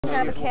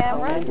Have a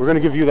camera. We're going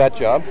to give you that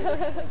job.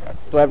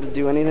 Do I have to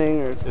do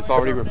anything? Or? It's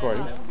already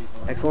recording.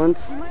 Excellent.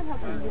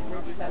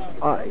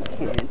 I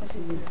can't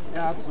see.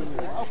 Yeah,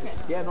 absolutely. Okay.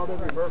 Yeah, no,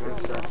 that'd be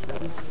perfect.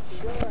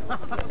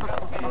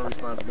 No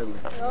responsibility.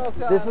 Oh,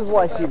 God. This is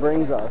why she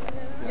brings us.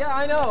 Yeah,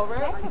 I know,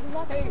 right?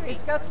 Hey,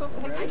 it's got some.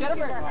 Hey,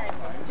 Jennifer.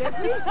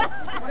 Gently? I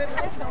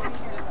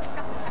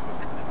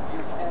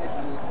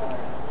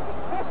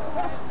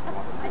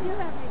do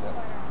have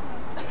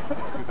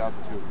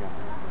 2002 again.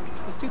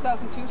 It's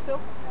 2002 still?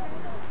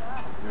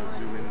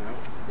 Zoom in and out.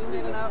 Zoom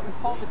in and out and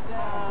hold it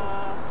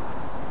down.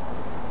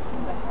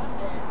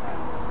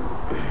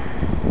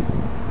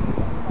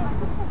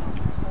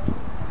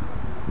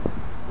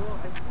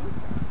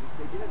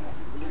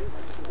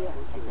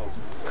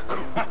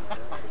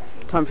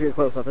 Time for your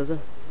close-up, is it?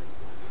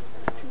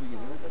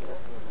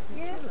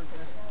 Yes.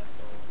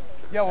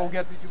 Yeah, we'll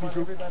get some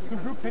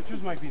group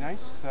pictures might be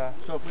nice.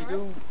 So if we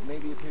do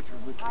maybe a picture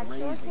with the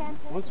raising.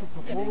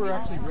 Before we're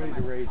actually ready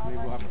to raise, maybe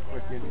we'll have a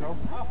quick intro.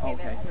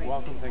 Okay.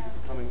 Welcome, thank you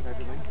for coming,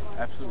 everything.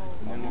 Absolutely.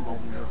 And then we'll go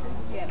from there.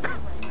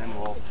 And then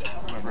we'll,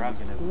 whoever has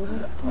it,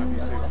 maybe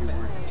say a few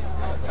words.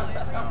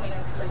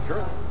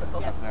 Sure.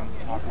 Let them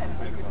talk a little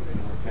bit about it.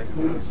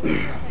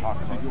 Talk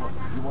about it. Do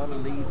you want to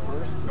lead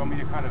first? You want me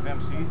to kind of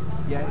MC?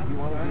 Yeah, if you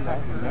want to do that.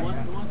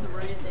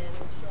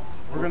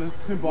 We're going to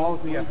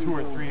symbolically have 2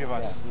 or 3 of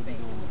us. You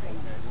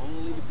want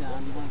to leave it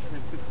down? You want to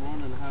have a quick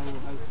run on how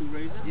to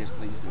raise it? Yes,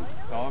 please do.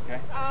 Oh, okay.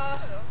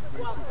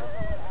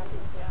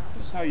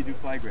 This is how you do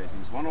flag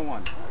raisings,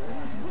 101.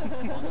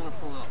 I'm going to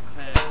pull up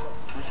past.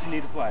 First you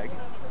need a flag.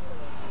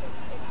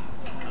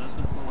 I'm just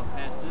going to pull up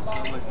past this,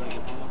 otherwise I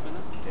can pull up in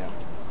it. Yeah.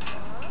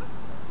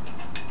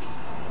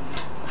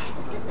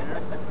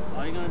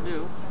 All you're going to do,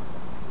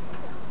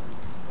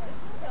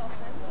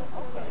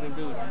 is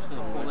you're just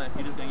going to pull that,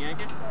 you're just going to yank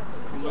it.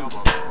 Loose.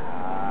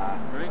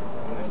 Right?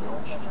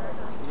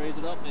 Raise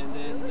it up and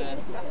then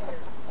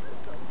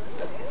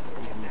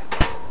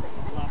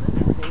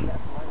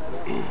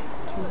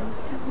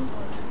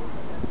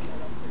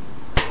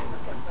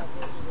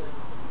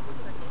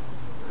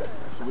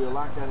So we'll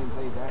lock that in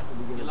place after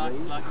we get you it lock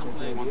raised? in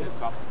place. Once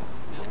it's up.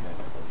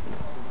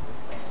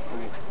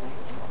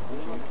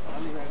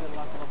 I'll leave it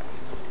locked up.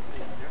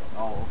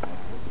 Oh, okay.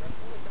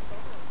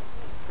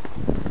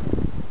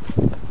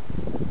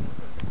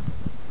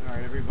 All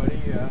right, everybody.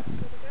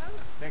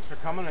 Thanks for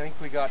coming. I think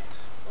we got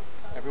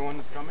everyone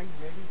that's coming,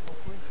 maybe,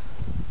 hopefully.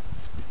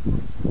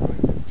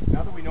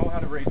 Now that we know how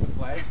to raise the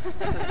flag,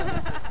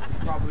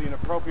 it's probably an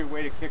appropriate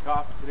way to kick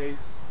off today's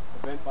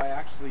event by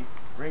actually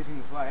raising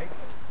the flag.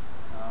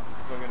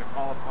 So I'm going to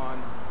call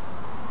upon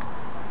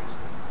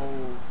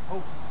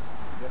co-hosts,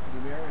 the Deputy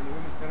Mayor and the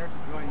Women's Center to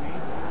join me,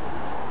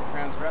 the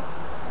Trans Rep,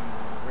 and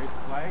raise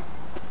the flag.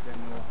 Then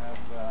we'll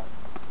have a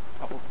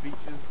couple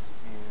speeches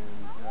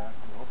and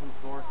we'll open the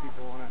floor if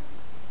people want to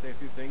say a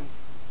few things.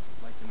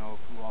 I'd like to know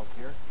who all's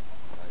here.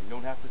 You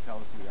don't have to tell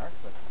us who you are,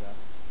 but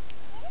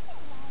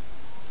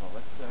so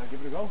let's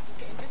give it a go.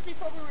 Okay, just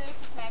before we raise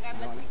the flag,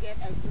 I'd like to get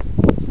a group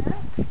picture.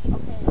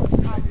 Okay, this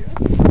is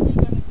only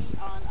going to be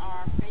on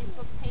our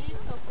Facebook page,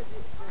 so for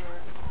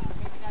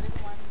maybe not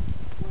everyone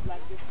would like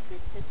this big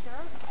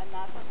picture, and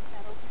not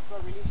understandable, people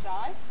are really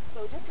shy.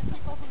 So just the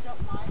people who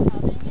don't mind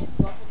having it,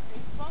 go up on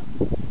Facebook,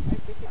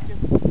 if they could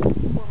just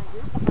form a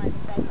group behind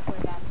the flag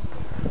before it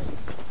actually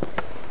raised.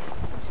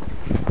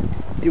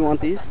 Do you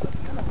want these?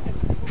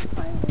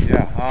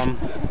 Yeah.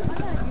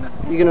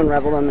 You can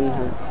unravel them and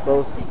have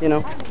both, you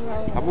know.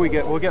 How about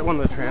we'll get one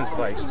of the trans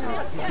flags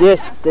too.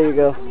 Yes, there you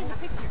go.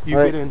 You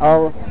all get right, in.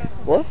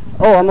 What?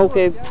 Oh, I'm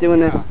okay doing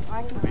this.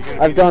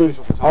 I've done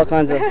all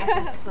kinds of.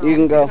 You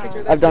can go.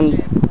 I've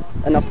done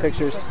enough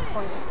pictures.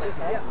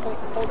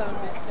 Hold on.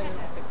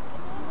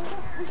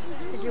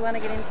 Did you want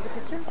to get into the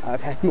picture?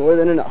 I've had more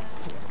than enough.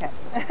 Okay.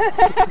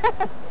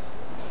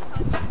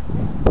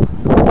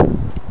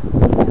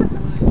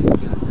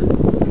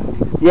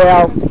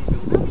 Yeah.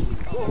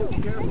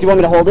 Do you want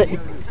me to hold it?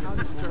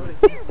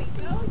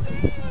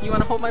 You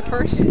want to hold my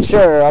purse?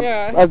 Sure.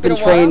 I've been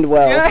trained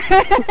well. Yeah.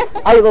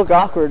 I look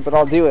awkward, but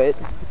I'll do it.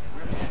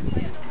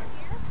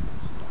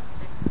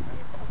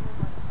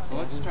 So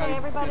let's try to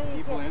Everybody, get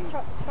people in.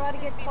 try to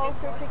get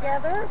closer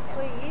together,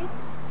 please.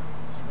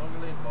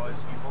 Snuggle in, boys.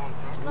 People in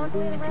front.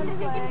 Snuggle in around the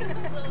flag.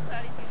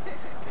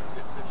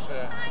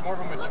 It's more of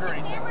a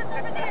maturity thing.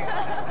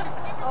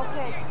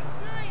 Okay.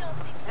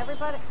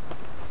 Everybody.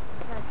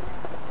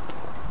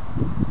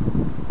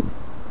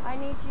 I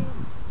need you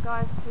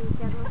guys to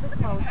get a little bit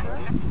closer.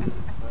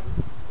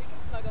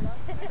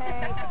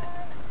 Okay.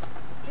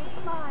 Big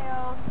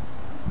smile.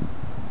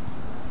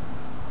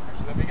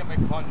 Actually, let me get my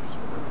plungers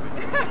for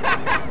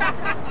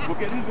We'll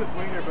get into this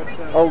later, but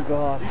Oh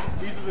God.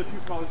 these are the 2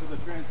 colors of the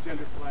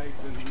transgender flags,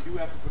 and we do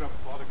have to put up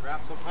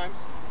photographs sometimes,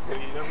 so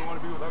you never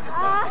want to be without your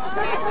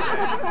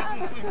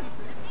flag.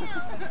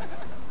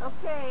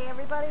 Okay,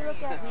 everybody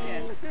look at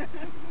me.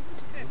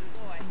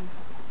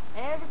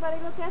 Everybody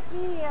look at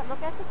me.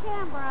 Look at the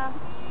camera.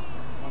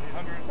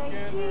 1-800 Say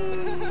again.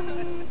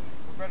 cheese.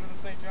 We're better than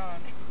St.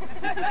 John's.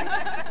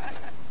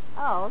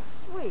 Oh,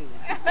 sweet.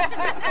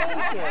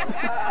 Thank you.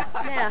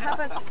 Now, how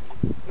about,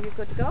 are you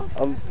good to go?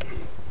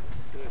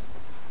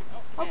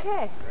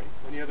 Okay.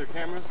 Any other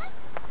cameras?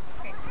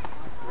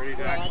 Ready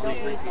to I don't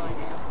actually... need mine.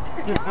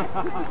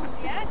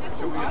 Yeah, just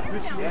Shall we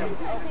officially...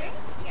 Okay.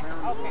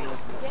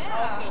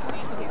 Yeah. Okay,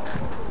 thank you.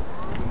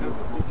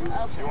 Do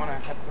you want to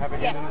have a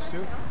hand in this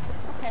too?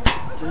 Okay.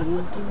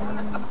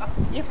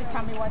 You have to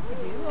tell me what to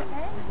do,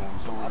 okay?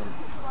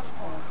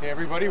 Okay,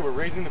 everybody, we're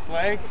raising the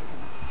flag.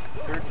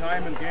 Third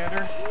time in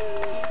Gander.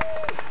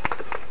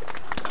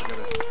 Got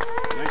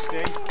a nice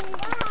day.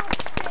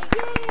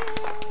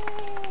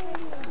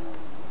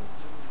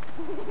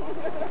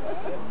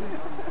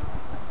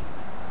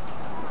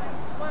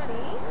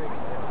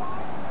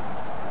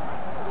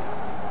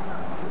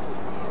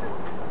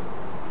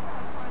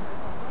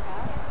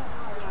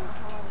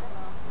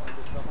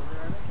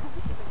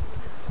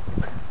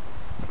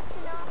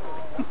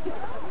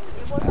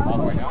 All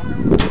the way down.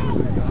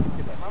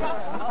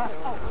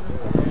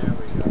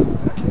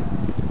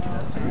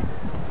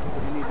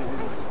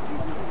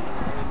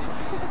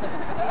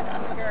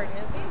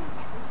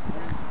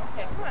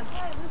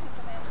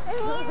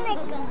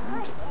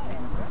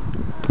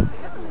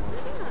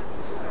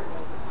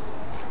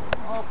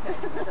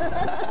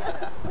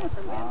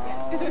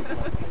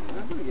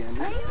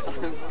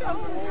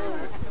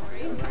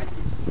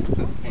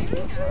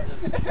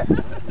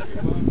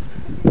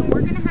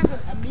 We're going to have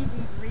a meet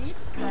and greet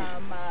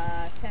from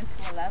 10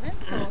 to 11,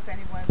 so if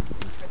anyone's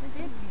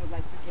interested and would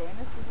like to join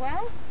us as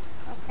well,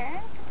 okay?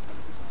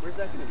 Where's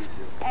that going to be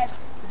to? At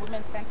the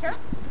Women's Center.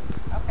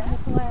 Okay.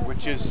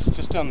 Which is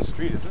just down the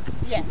street, is it?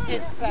 Yes,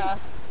 it's down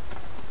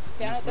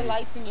at the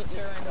lights and you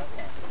turn.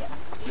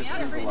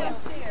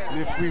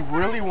 And if we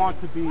really want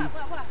to be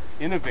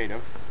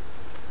innovative,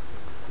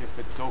 if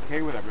it's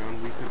okay with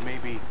everyone, we could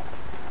maybe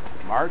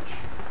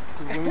march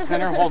to the Women's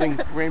Center holding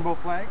rainbow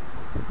flags.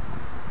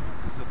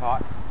 Just a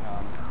thought.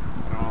 I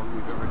don't know if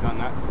we've ever done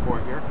that before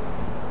here,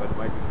 but it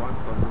might be fun.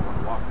 Those that want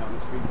to walk down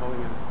the street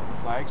holding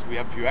flags. We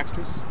have a few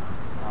extras.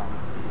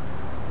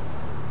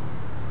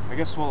 I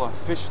guess we'll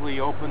officially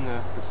open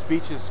the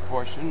speeches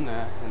portion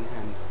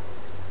and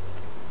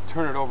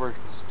turn it over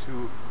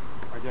to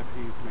our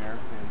Deputy Mayor,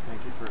 and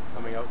thank you for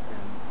coming out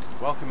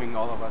and welcoming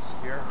all of us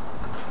here.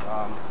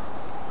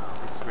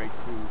 It's great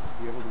to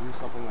be able to do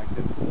something like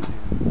this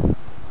in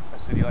a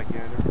city like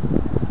Gander.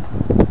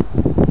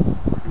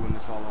 We're doing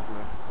this all over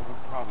the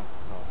province,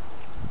 so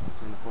I'll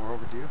turn the floor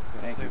over to you.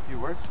 Say a few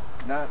words.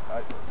 Not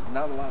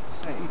a lot to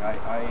say.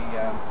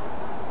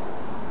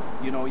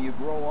 You know, you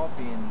grow up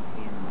in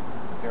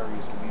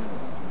various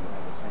communities and you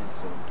have a sense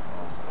of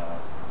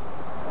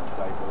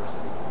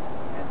diversity.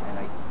 And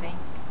I think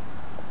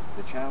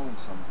the challenge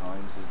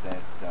sometimes is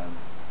that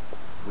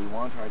we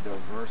want our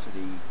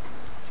diversity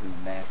to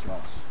match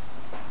us.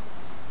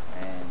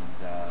 And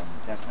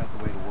that's not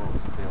the way the world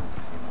is built,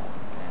 you know.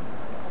 And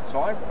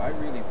so I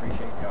really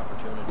appreciate the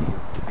opportunity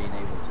of being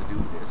able to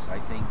do this. I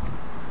think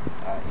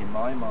in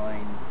my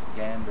mind,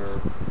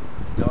 Gander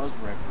does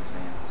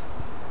represent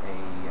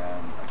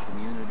a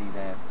community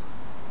that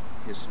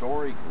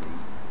historically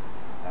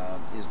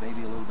is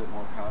maybe a little bit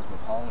more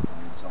cosmopolitan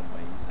in some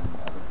ways than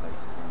other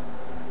places in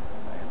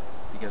Newfoundland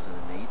because of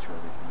the nature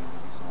of the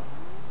community. So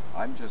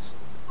I'm just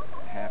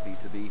happy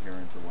to be here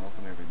and to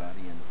welcome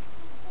everybody. And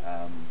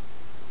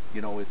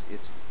you know,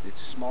 it's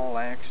small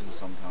actions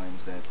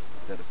sometimes that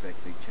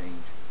affect big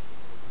change.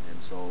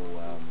 And so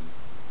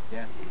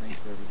yeah, thanks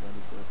to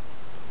everybody for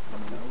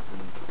coming out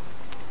and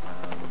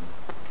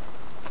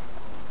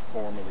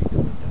formally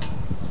doing this. I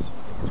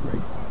think it's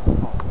great.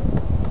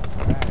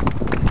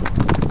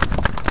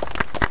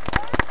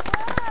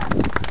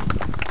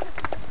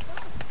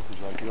 Would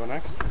you like to go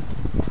next?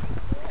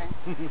 Okay.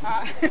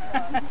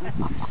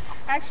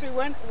 Actually,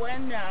 when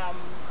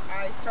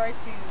I started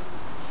to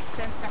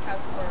send stuff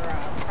out for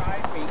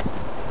Pride Week,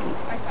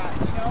 I thought,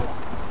 you know,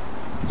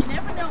 you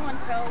never know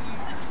until you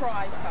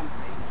try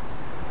something.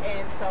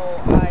 And so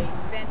I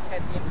sent the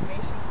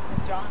information to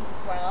St. John's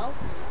as well.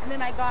 And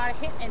then I got a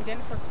hit and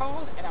Jennifer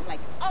called and I'm like,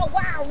 oh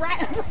wow,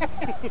 right.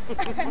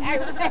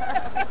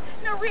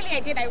 No, really I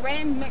did. I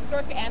ran next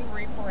door to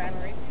Anne-Marie, poor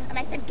Anne-Marie, and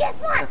I said,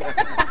 guess what?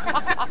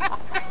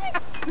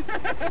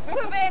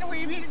 So then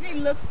we immediately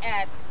looked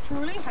at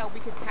truly how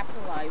we could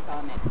capitalize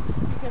on it.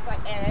 Because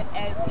like,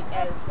 as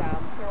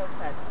Cyril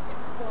said,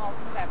 it's small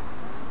steps.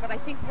 But I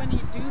think when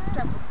you do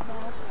start with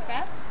small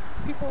steps,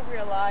 people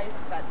realize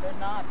that they're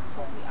not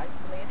totally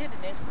isolated,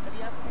 and if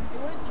somebody else can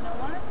do it, you know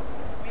what?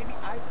 Maybe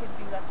I could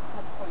do that at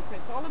some point. So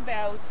it's all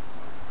about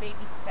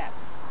baby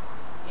steps,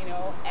 you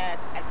know, at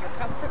your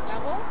comfort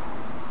level.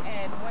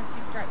 And once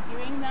you start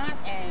doing that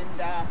and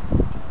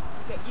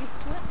you get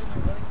used to it, then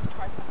you're willing to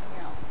try something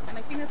else. And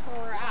I think that's where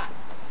we're at.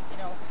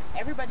 You know,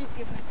 everybody's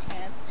given a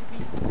chance to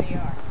be who they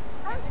are.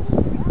 And this is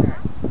where we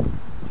start.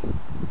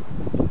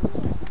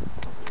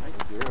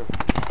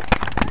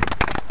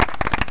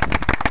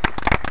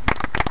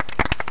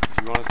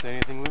 Say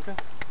anything, Lucas?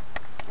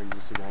 Or are you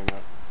just here to hang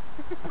out?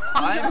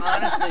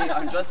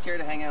 I'm just here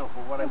to hang out,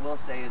 but what I will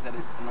say is that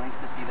it's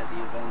nice to see that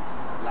the event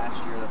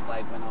last year, the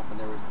flag went up and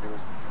there was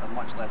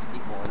much less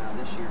people. And now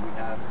this year we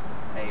have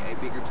a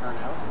bigger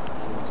turnout,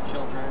 and with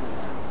children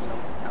and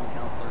town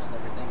councilors and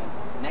everything. And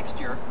next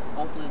year,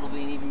 hopefully, it'll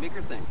be an even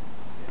bigger thing.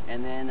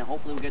 And then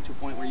hopefully we'll get to a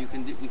point where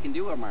we can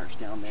do a march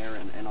down there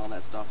and all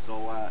that stuff.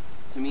 So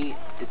to me,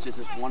 it's just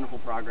this wonderful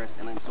progress,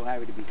 and I'm so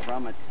happy to be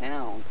from a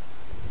town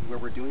where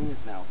we're doing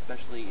this now,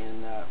 especially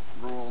in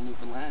rural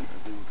Newfoundland,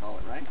 as we would call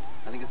it, right?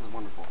 I think this is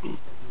wonderful.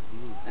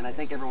 And I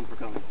thank everyone for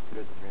coming. It's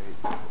good. Great.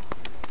 I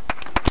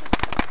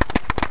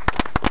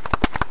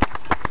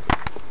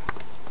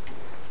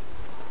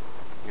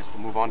guess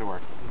we'll move on to our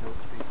keynote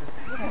speaker.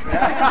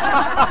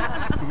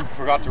 Who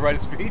forgot to write a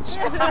speech?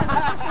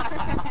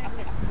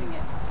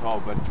 Oh,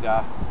 but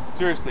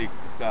seriously,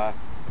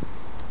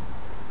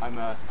 I'm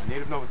a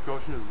native Nova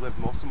Scotian who's lived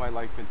most of my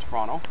life in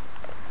Toronto,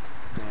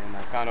 and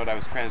I found out I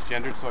was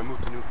transgendered, so I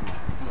moved to Newfoundland.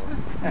 So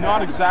it's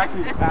not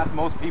exactly the path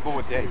most people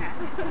would take.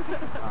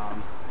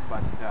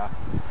 But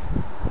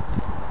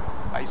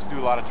I used to do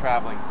a lot of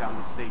traveling down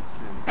the States,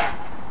 and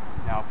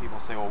now people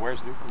say, well,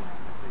 where's Newfoundland?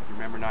 I say, do you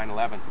remember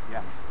 9/11?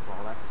 Yes.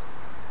 Well,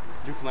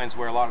 Newfoundland's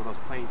where a lot of those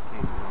planes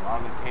came. A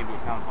lot of them came to a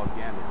town called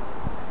Gander. And,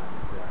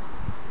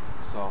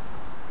 so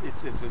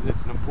it's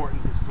an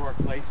important historic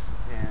place,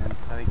 and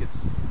I think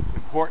it's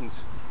important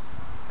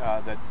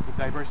that the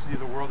diversity of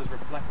the world is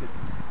reflected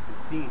and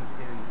seen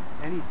in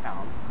any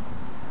town,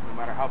 no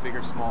matter how big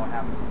or small it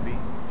happens to be.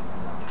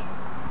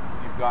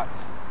 If you've got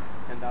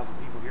 10,000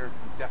 people here,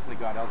 you've definitely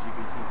got LGBT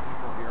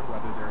people here,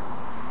 whether they're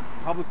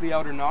publicly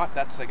out or not.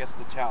 That's, I guess,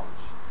 the challenge.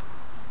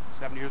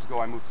 7 years ago,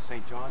 I moved to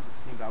St. John's. It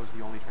seemed I was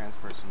the only trans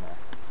person there.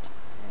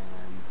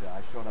 And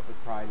I showed up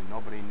at Pride, and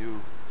nobody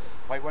knew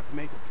quite what to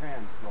make of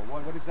trans. So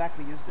what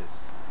exactly is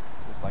this?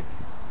 It's like,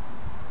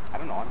 I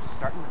don't know, I'm just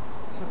starting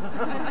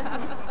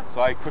this.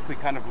 So I quickly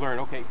kind of learned,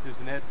 okay,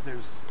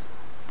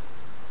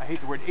 I hate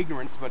the word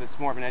ignorance, but it's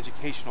more of an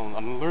educational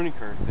and learning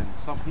curve. And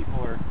some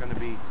people are going to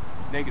be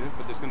negative,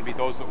 but there's going to be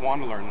those that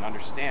want to learn and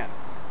understand.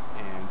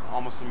 And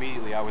almost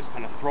immediately, I was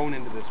kind of thrown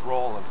into this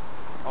role of,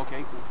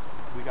 okay,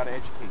 we got to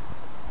educate.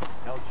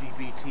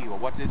 LGBT, well,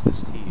 what is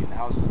this T and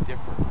how does it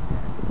differ? And,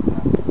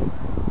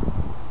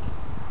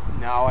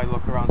 now I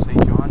look around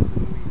St. John's,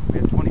 and we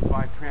had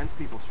 25 trans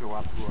people show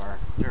up to our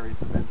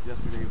various events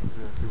yesterday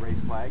to raise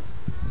flags.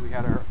 We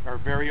had our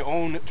very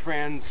own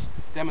trans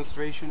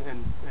demonstration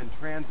and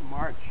trans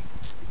march,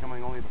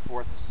 becoming only the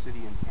 4th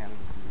city in Canada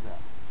to do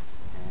that.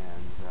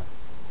 And I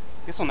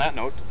guess on that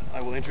note,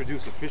 I will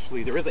introduce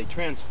officially, there is a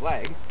trans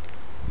flag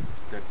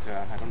that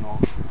I don't know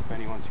if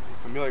anyone's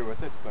familiar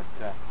with it, but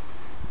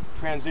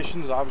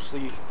transition is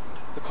obviously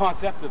the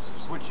concept of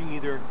switching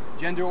either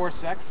gender or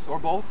sex or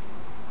both.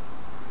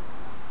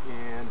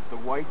 And the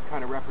white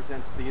kind of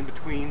represents the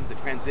in-between, the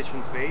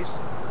transition phase.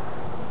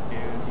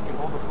 And you can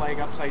hold the flag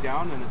upside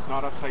down, and it's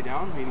not upside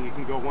down, meaning you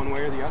can go one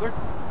way or the other.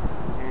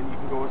 And you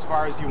can go as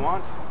far as you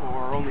want,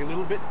 or only a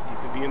little bit. You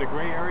can be in a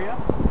gray area.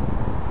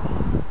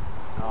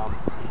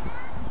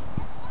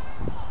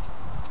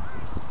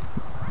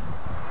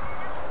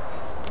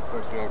 Of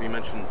course, we already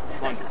mentioned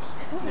plungers.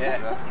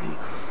 Yeah.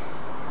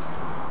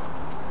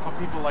 Some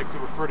people like to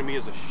refer to me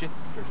as a shit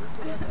stirrer.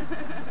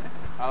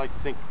 I like to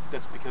think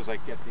that's because I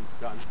get things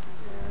done.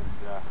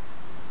 And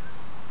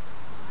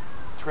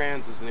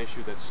trans is an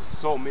issue that's just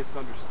so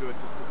misunderstood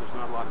just because there's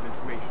not a lot of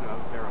information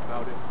out there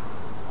about it.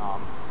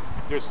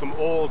 There's some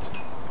old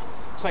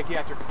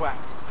psychiatric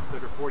quacks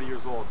that are 40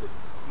 years old that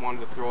wanted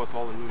to throw us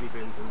all in loony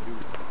bins and do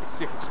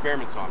sick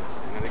experiments on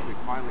us. And I think we've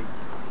finally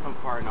come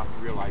far enough to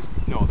realize,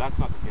 no, that's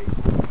not the case.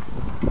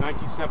 In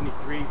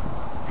 1973,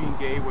 being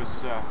gay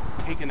was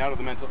taken out of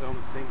the mental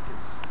illness thing.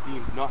 It's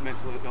deemed not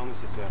mental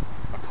illness, it's a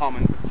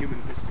common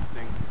humanistic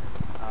thing.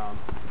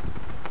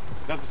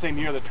 That's the same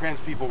year that trans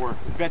people were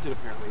invented,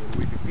 apparently, and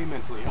we became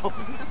mentally ill.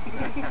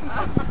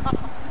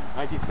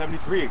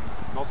 1973,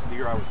 also the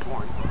year I was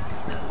born.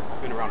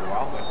 I've been around a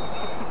while, but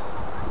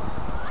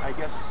I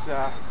guess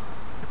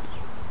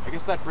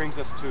that brings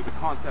us to the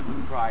concept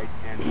of pride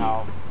and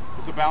how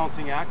it's a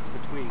balancing act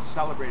between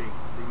celebrating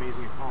the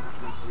amazing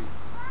accomplishments we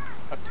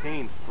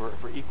obtained for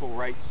equal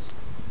rights.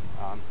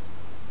 I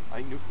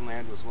think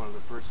Newfoundland was one of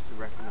the first to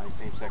recognize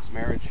same-sex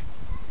marriage,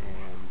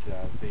 and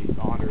they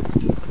honored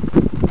the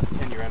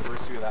 10-year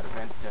anniversary of that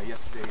event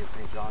yesterday at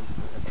St. John's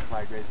at the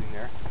flag raising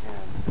there.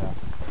 And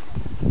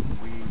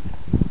we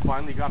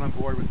finally got on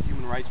board with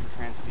human rights for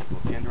trans people.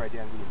 Gender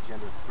identity and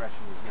gender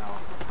expression is now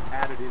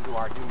added into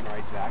our Human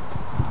Rights Act.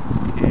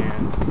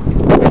 And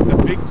the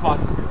big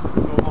plus is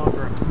it's no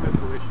longer a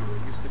political issue.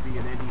 It used to be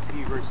an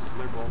NDP versus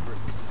Liberal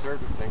versus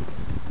Conservative thing.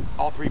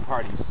 All three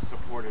parties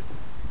supported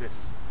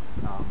this.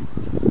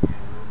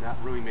 And that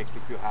really makes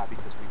me feel happy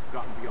because we've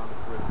gotten beyond the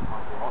political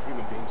hump. We're all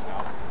human beings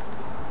now.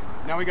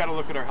 Now we got to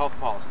look at our health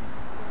policies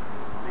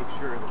and make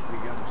sure that we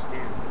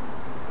understand that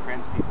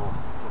trans people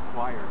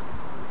require,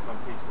 in some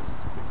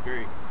cases,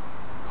 very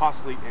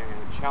costly and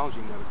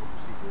challenging medical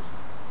procedures.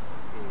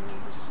 And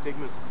there's a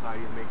stigma in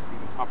society that makes it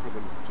even tougher for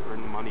them to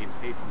earn the money to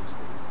pay for these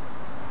things.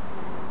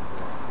 And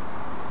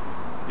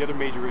the other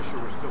major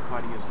issue we're still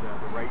fighting is the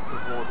right to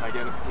hold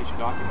identification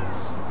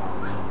documents.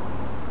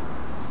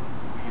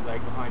 We lag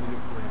behind in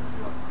Newfoundland.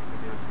 You know,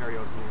 the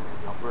Ontarios and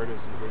the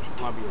Albertas and the British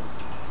Columbias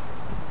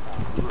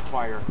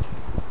require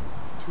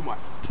too much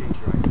to change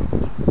your ID.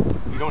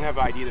 If you don't have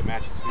an ID that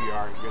matches who you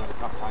are, you're going to have a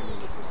tough time in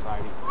this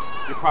society.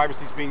 Your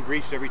privacy is being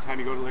breached every time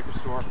you go to the liquor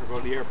store or go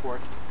to the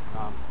airport.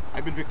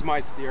 I've been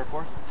victimized at the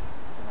airport,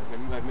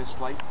 and I've missed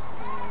flights,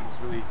 and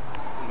there's really,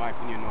 in my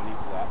opinion, no need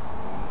for that. And,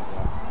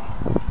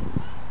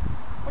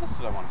 what else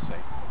did I want to say?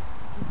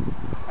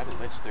 I had a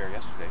list there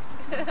yesterday.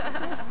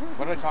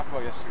 What did I talk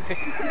about yesterday?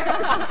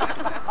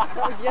 That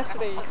was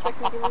yesterday. You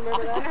expect me to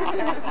remember that?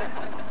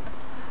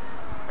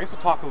 I guess I'll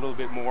talk a little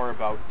bit more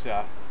about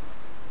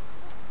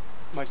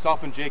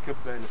myself and Jacob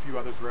and a few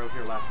others were out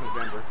here last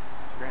November.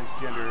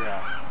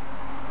 Transgender.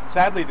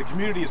 Sadly, the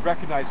community is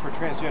recognized for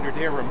Transgender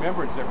Day of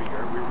Remembrance every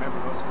year. We remember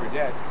those who are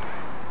dead,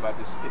 but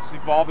it's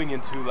evolving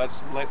into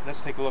let's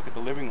take a look at the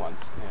living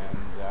ones.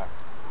 And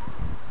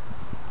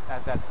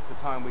at the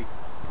time we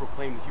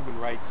proclaimed human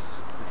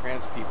rights for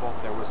trans people,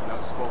 there was an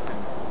outspoken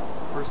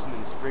person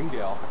in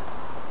Springdale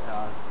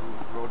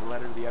who wrote a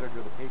letter to the editor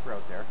of the paper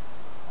out there.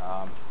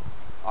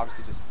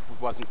 Obviously just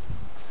wasn't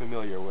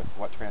familiar with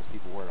what trans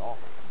people were at all.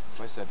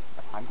 So I said,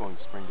 I'm going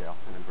to Springdale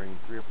and I'm bringing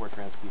 3 or 4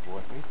 trans people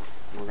with me.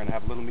 And we're going to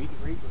have a little meet and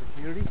greet with the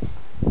community.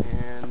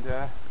 And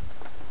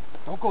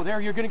don't go there,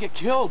 you're going to get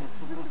killed.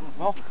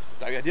 Well,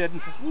 I did.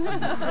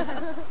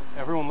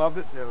 Everyone loved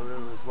it. It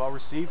was well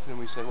received. And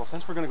we said, well,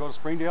 since we're going to go to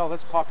Springdale,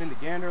 let's pop into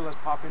Gander, let's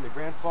pop into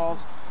Grand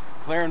Falls,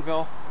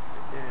 Clarenville.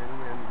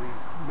 And we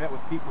met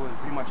with people in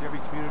pretty much every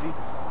community.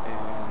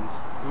 And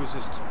it was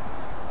just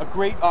a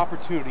great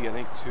opportunity, I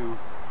think, to,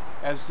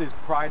 as is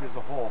Pride as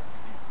a whole,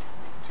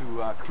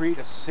 to create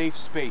a safe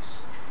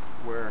space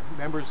where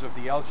members of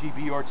the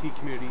LGBT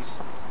communities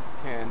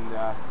can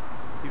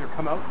either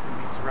come out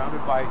and be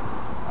surrounded by,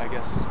 I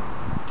guess,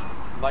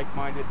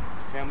 like-minded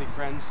family,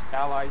 friends,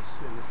 allies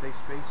in the safe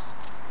space,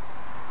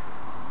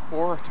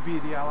 or to be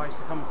the allies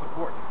to come and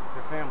support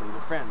their family,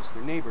 their friends,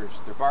 their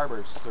neighbors, their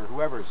barbers, their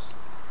whoever's.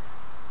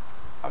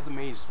 I was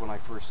amazed when I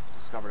first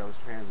discovered I was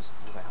trans. I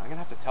was like, I'm going to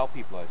have to tell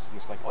people this. And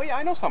it's like, oh yeah,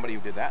 I know somebody who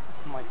did that.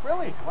 I'm like,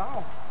 really?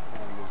 Wow.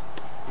 And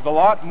there's a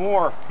lot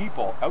more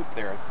people out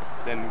there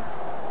than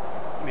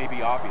may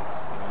be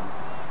obvious. And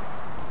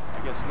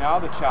I guess now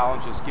the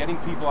challenge is getting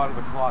people out of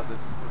the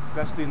closets,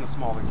 especially in the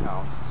smaller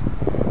towns.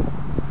 And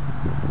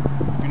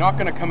if you're not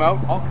going to come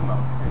out, I'll come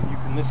out. And you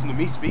can listen to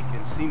me speak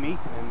and see me.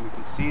 And we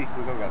can see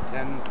we've got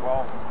 10,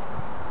 12,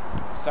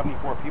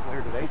 74 people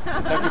here today.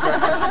 Thank you very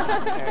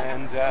much.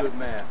 And Good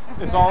man.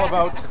 It's all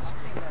about, as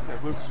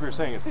Lucas we were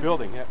saying, it's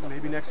building.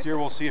 Maybe next year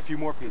we'll see a few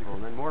more people,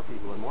 and then more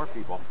people, and more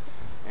people.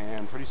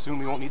 And pretty soon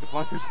we won't need the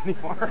plungers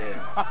anymore.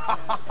 Yeah.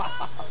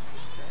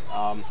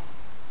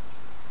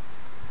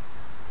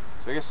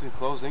 So I guess in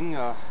closing,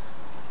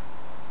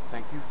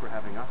 thank you for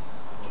having us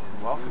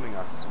and welcoming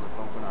us with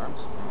open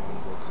arms.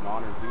 And it's an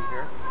honor to be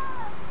here.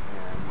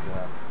 And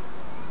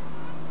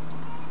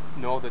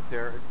know that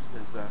there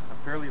is a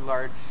fairly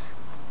large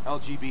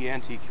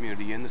LGBT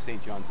community in the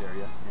St. John's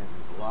area, and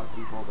there's a lot of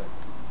people that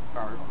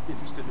are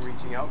interested in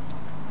reaching out.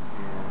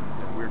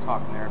 And we were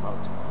talking there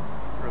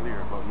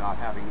earlier about not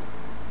having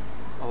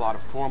a lot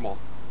of formal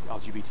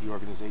LGBT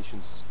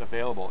organizations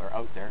available or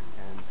out there,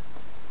 and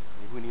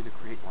maybe we need to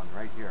create one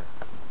right here.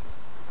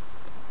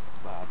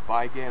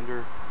 By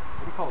Gander, what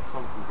do you call it?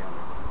 Someone from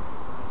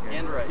Gander.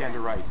 Ganderite.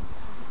 Ganderite.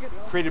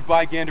 Created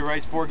by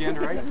Ganderites for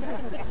Ganderites.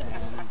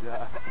 And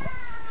I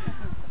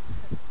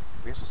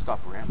guess we'll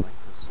stop rambling.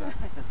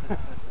 But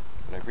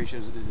I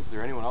appreciate it. Is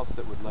there anyone else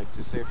that would like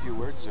to say a few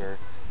words or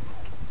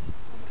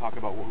talk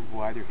about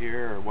why they're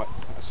here or what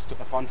a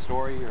fun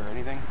story or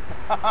anything?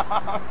 I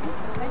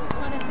just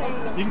want to say...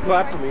 You can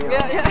clap for me.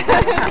 Yeah.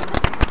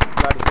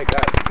 Glad to take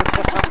that.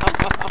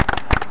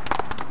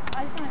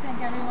 I just want to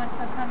thank everyone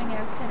for coming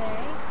out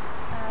today.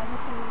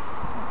 This is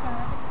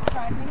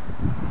Pride Week.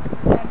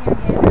 We're out here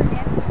in Gander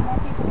again. We have more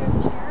people here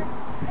this year.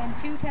 And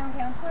 2 town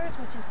councillors,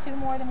 which is 2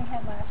 more than we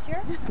had last year.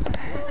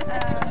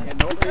 And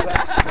nobody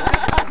last year.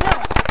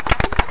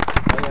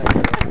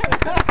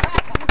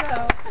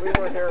 We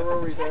weren't here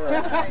where we were.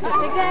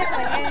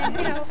 Exactly. And,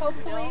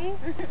 hopefully,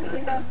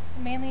 we have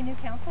mainly new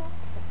council.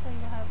 Hopefully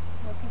we'll have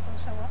more people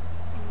show up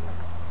to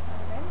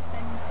events.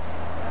 And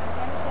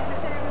as Sandra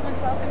said,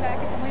 everyone's welcome back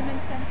at the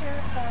Women's Center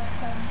for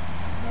some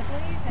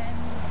nibblies and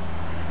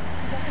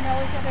to get to know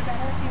each other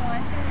better if you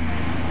want to. And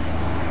maybe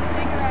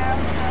figure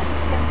out how we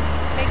can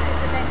make this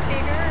event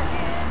bigger.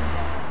 And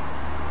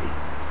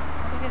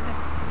because the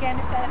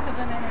Gander status of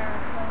women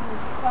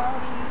is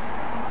equality,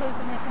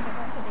 inclusiveness, and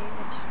diversity,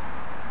 which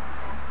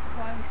is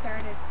why we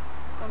started.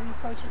 When we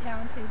approached the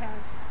town to have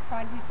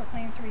Pride Week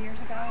proclaimed 3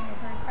 years ago, and we're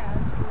very proud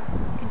to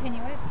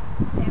continue it.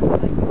 And we'd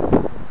like people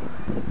to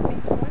participate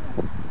and join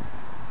us.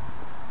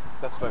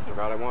 That's what I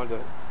forgot. I wanted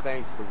to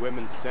thank the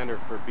Women's Center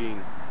for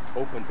being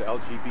open to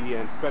LGBT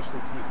and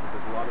especially T, because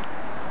there's a lot of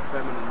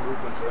feminine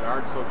movements that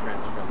aren't so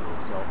trans-friendly.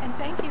 So, and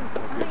thank you.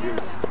 Big hand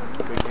for that.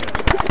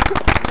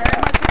 Very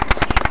much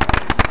appreciated.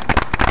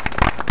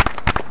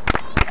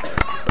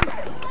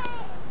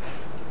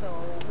 So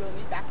we'll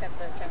meet back at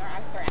the center.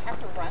 I'm sorry, I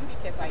have to run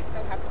because I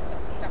still have to put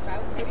stuff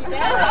out. Maybe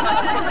there.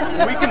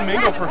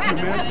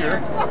 few minutes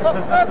here.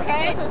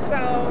 Okay,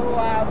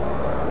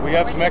 so We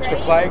have some extra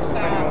flags if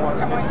anyone wants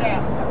to. come on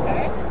down,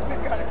 okay?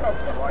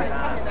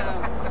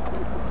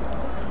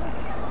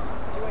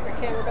 Do you want your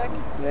camera back?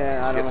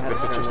 Yeah, I don't know how to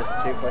turn this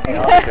too, but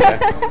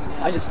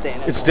Okay. I just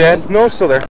stand it. It's dead? No, it's still there.